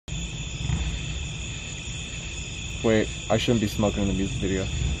Wait, I shouldn't be smoking in the music video.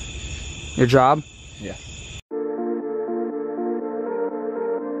 Your job? Yeah.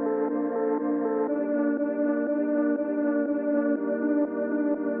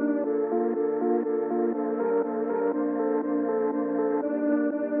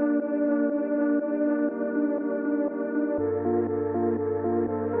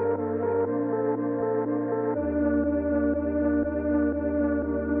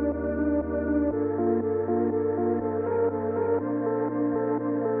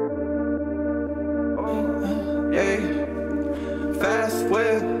 Fast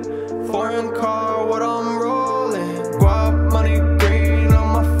whip, foreign car, what I'm rolling. Guap, money green on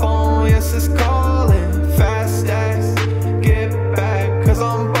my phone, yes it's calling. Fast ass, get back, cause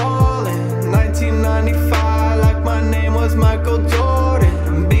I'm ballin'. 1995, like my name was Michael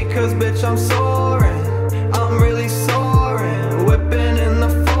Jordan. Because bitch I'm soaring, I'm really soaring. Whipping in the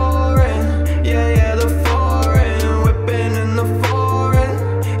foreign, yeah the foreign. Whipping in the foreign,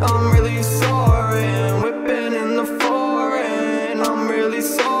 I'm really soaring. Whipping in the foreign, I'm really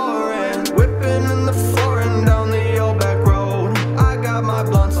soaring. Whipping in the foreign down the old back road. I got my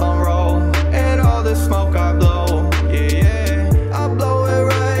blunts on roll, and all the smoke I blow. Yeah, I blow it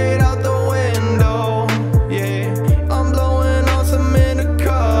right out the window. Yeah, I'm blowing on some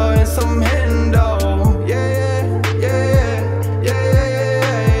indica and some Hendo. Yeah.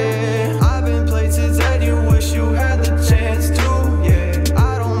 I've been places that you wish you had the chance to. Yeah,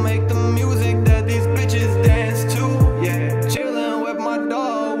 I don't make the music that these bitches dance to. Yeah, chillin' with my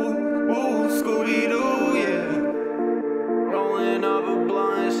dog, woo, Scooby-Doo, yeah. Rolling up a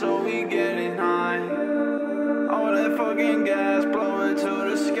blunt so we getting high. All that fucking gas, blow it to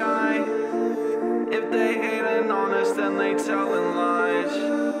the sky. If they hating on us, then they telling lies.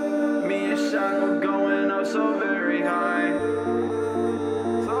 Me and Shatto going up so very high.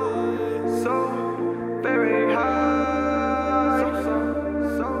 So very high.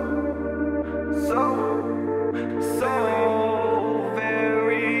 So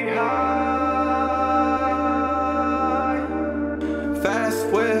very high. Fast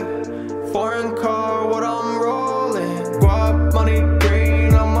whip, foreign car, what I'm